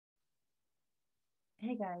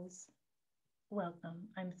Hey guys, welcome.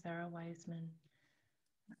 I'm Sarah Wiseman.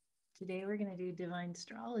 Today we're going to do Divine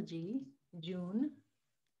Astrology, June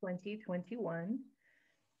 2021.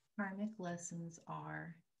 Karmic lessons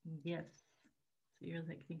are gifts. So you're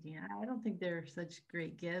like thinking, I don't think they're such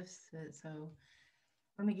great gifts. So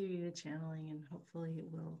I'm going to give you the channeling and hopefully it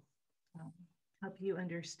will um, help you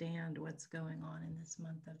understand what's going on in this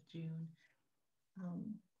month of June.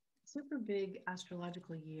 Um, Super big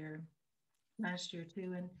astrological year last year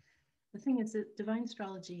too. And the thing is that divine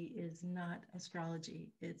astrology is not astrology,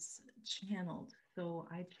 it's channeled. So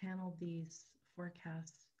I channeled these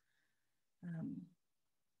forecasts um,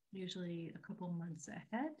 usually a couple months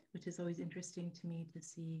ahead, which is always interesting to me to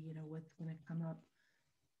see, what's going to come up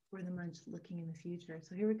for the months looking in the future.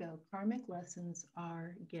 So here we go. Karmic lessons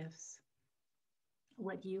are gifts.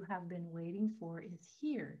 What you have been waiting for is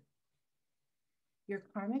here. Your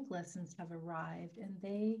karmic lessons have arrived, and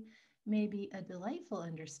they may be a delightful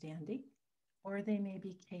understanding, or they may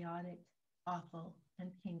be chaotic, awful,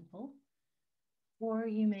 and painful, or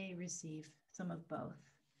you may receive some of both.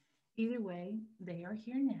 Either way, they are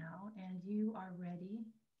here now, and you are ready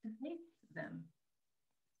to face them.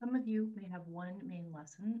 Some of you may have one main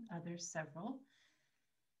lesson, others several.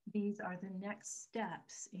 These are the next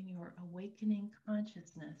steps in your awakening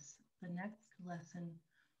consciousness, the next lesson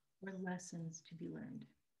or lessons to be learned.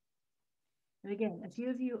 And again, a few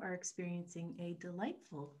of you are experiencing a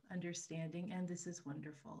delightful understanding, and this is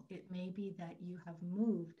wonderful. It may be that you have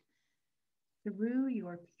moved through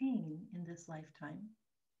your pain in this lifetime,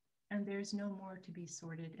 and there's no more to be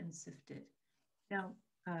sorted and sifted. Now,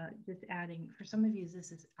 just adding, for some of you,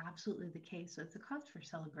 this is absolutely the case, so it's a cause for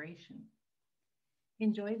celebration.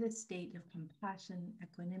 Enjoy this state of compassion,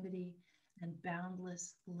 equanimity, and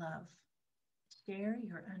boundless love. Share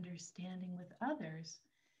your understanding with others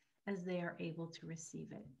as they are able to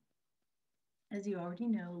receive it. As you already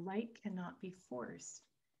know, light cannot be forced.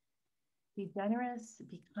 Be generous,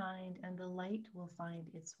 be kind, and the light will find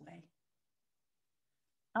its way.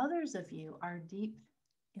 Others of you are deep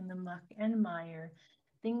in the muck and mire,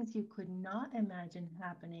 things you could not imagine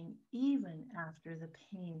happening even after the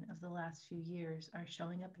pain of the last few years are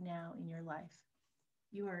showing up now in your life.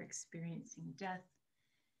 You are experiencing death,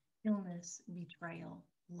 illness, betrayal,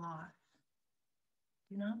 loss.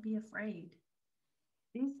 Do not be afraid.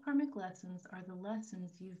 These karmic lessons are the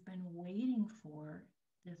lessons you've been waiting for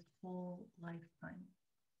this whole lifetime.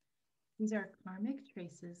 These are karmic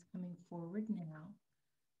traces coming forward now,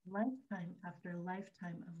 lifetime after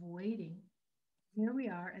lifetime of waiting. Here we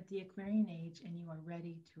are at the Aquarian age, and you are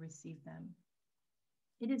ready to receive them.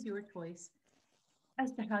 It is your choice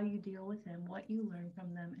as to how you deal with them, what you learn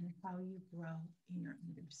from them, and how you grow in your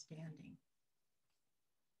understanding.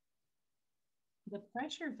 The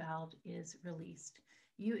pressure valve is released.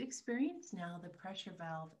 You experience now the pressure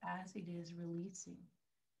valve as it is releasing.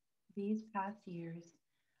 These past years,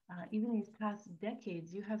 even these past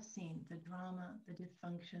decades, you have seen the drama, the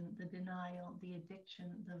dysfunction, the denial, the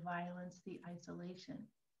addiction, the violence, the isolation.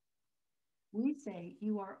 We say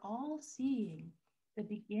you are all seeing the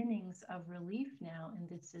beginnings of relief now, and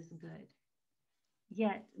this is good.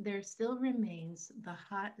 Yet there still remains the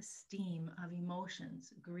hot steam of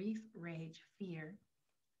emotions, grief, rage, fear,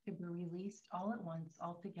 to be released all at once,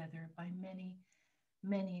 all together by many,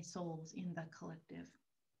 many souls in the collective.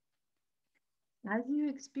 As you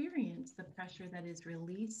experience the pressure that is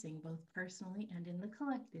releasing both personally and in the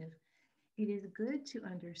collective, it is good to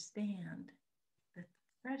understand that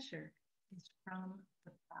the pressure is from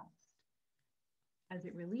the past. As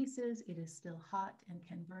it releases, it is still hot and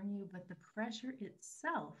can burn you, but the pressure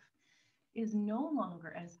itself is no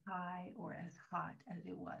longer as high or as hot as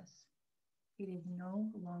it was. It is no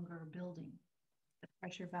longer building. The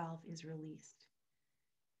pressure valve is released.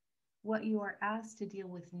 What you are asked to deal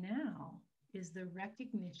with now is the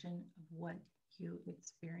recognition of what you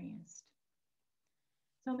experienced.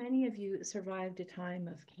 So many of you survived a time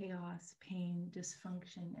of chaos, pain,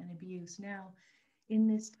 dysfunction, and abuse. Now, in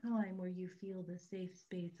this time where you feel the safe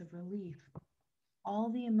space of relief, all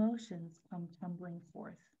the emotions come tumbling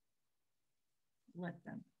forth. Let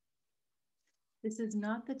them. This is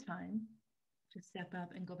not the time to step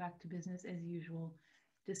up and go back to business as usual,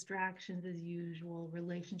 distractions as usual,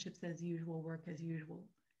 relationships as usual, work as usual.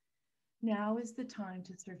 Now is the time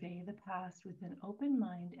to survey the past with an open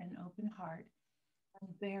mind and open heart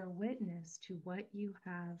and bear witness to what you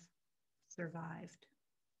have survived.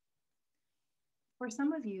 For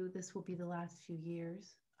some of you, this will be the last few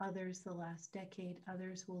years, others the last decade,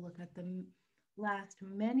 others will look at the last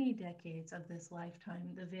many decades of this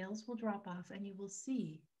lifetime. The veils will drop off and you will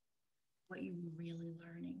see what you were really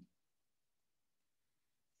learning.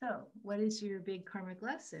 So, what is your big karmic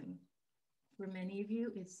lesson? For many of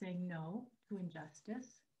you, it's saying no to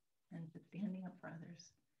injustice and to standing up for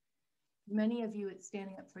others. For many of you, it's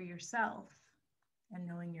standing up for yourself and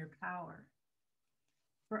knowing your power.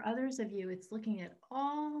 For others of you, it's looking at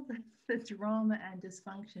all the drama and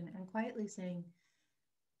dysfunction and quietly saying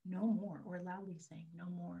no more, or loudly saying no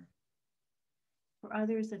more. For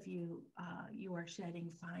others of you, you are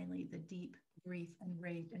shedding finally the deep grief and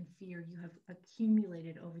rage and fear you have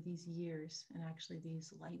accumulated over these years and actually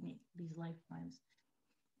these lifetimes.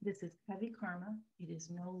 This is heavy karma. It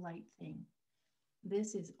is no light thing.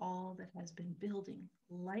 This is all that has been building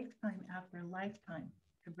lifetime after lifetime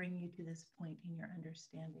to bring you to this point in your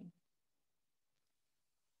understanding.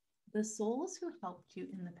 The souls who helped you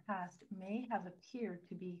in the past may have appeared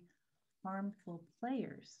to be harmful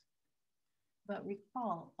players, but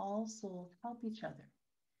recall, all souls help each other.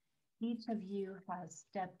 Each of you has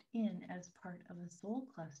stepped in as part of a soul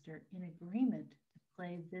cluster in agreement to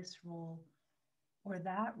play this role or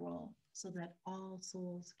that role so that all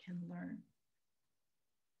souls can learn.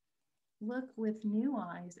 Look with new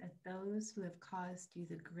eyes at those who have caused you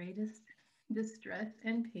the greatest distress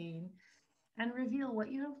and pain and reveal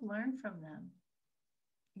what you have learned from them.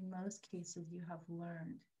 In most cases, you have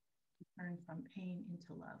learned to turn from pain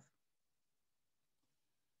into love.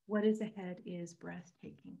 What is ahead is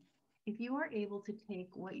breathtaking. If you are able to take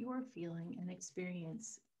what you are feeling and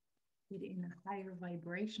experience it in a higher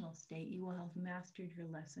vibrational state, you will have mastered your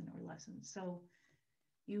lesson or lessons. So,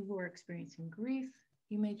 you who are experiencing grief,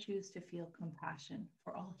 you may choose to feel compassion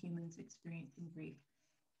for all humans experiencing grief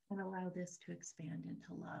and allow this to expand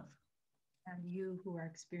into love. And you who are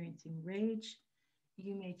experiencing rage,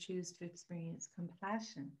 you may choose to experience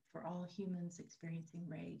compassion for all humans experiencing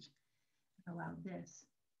rage and allow this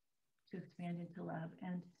to expand into love.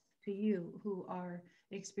 And to you who are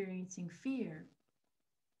experiencing fear,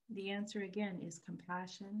 the answer again is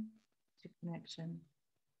compassion to connection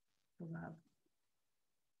to love.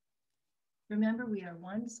 Remember, we are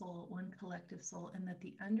one soul, one collective soul, and that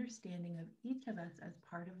the understanding of each of us as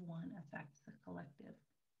part of one affects the collective.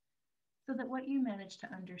 So that what you manage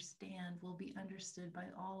to understand will be understood by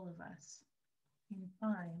all of us. In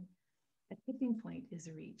time, a tipping point is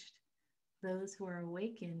reached. Those who are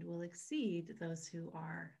awakened will exceed those who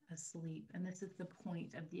are asleep. And this is the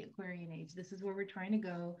point of the Aquarian age. This is where we're trying to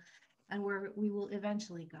go and where we will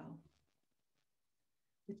eventually go.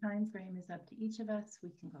 The time frame is up to each of us.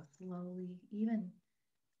 We can go slowly, even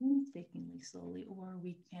painstakingly slowly, or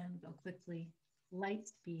we can go quickly, light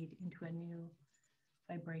speed into a new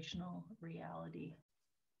vibrational reality.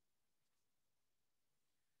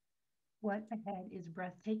 What ahead is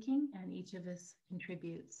breathtaking, and each of us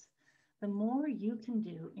contributes. The more you can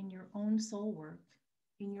do in your own soul work,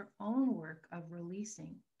 in your own work of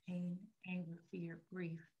releasing pain, anger, fear,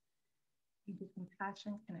 grief, into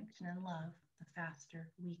compassion, connection, and love, the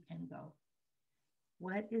faster we can go.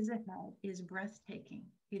 What is ahead is breathtaking.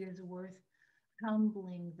 It is worth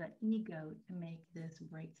humbling the ego to make this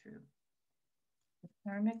breakthrough. The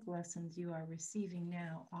karmic lessons you are receiving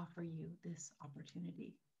now offer you this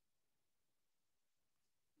opportunity.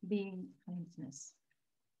 Being kindness.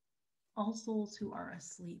 All souls who are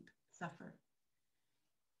asleep suffer.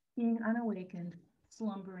 Being unawakened,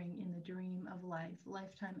 slumbering in the dream of life,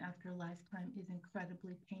 lifetime after lifetime, is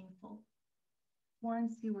incredibly painful.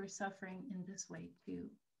 Once you were suffering in this way too.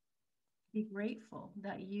 Be grateful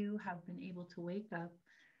that you have been able to wake up,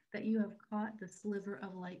 that you have caught the sliver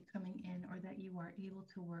of light coming in, or that you are able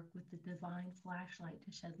to work with the divine flashlight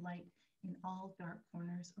to shed light in all dark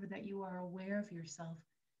corners, or that you are aware of yourself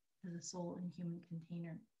as a soul in human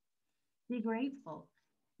container. Be grateful.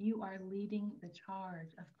 You are leading the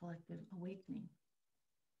charge of collective awakening.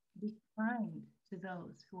 Be kind to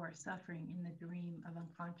those who are suffering in the dream of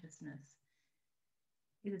unconsciousness.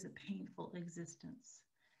 It is a painful existence.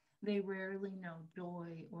 They rarely know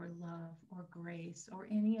joy or love or grace or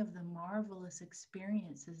any of the marvelous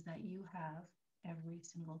experiences that you have every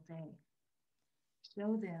single day.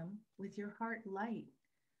 Show them with your heart light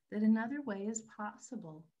that another way is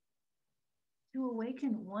possible. To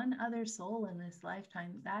awaken one other soul in this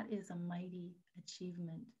lifetime, that is a mighty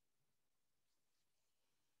achievement.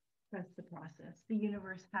 Trust the process. The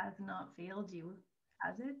universe has not failed you,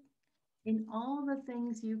 has it? In all the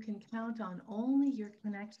things you can count on, only your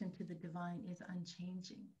connection to the divine is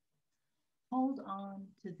unchanging. Hold on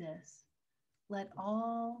to this. Let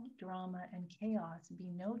all drama and chaos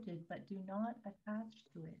be noted, but do not attach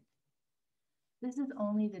to it. This is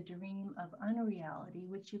only the dream of unreality,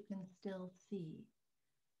 which you can still see.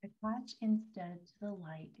 Attach instead to the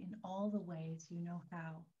light in all the ways you know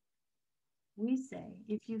how. We say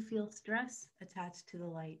if you feel stress, attach to the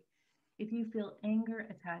light. If you feel anger,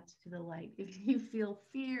 attached to the light. If you feel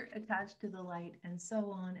fear, attached to the light, and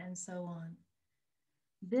so on and so on.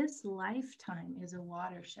 This lifetime is a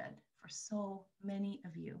watershed for so many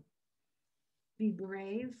of you. Be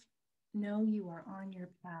brave, know you are on your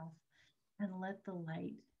path, and let the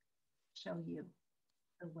light show you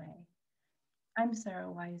the way. I'm Sarah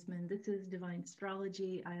Wiseman. This is Divine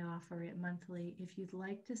Astrology. I offer it monthly. If you'd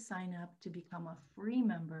like to sign up to become a free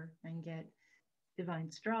member and get Divine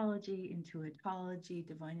Astrology, Intuitology,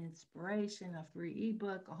 Divine Inspiration, a free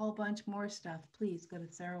ebook, a whole bunch more stuff, please go to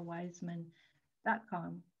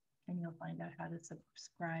sarahwiseman.com and you'll find out how to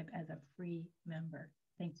subscribe as a free member.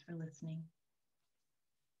 Thanks for listening.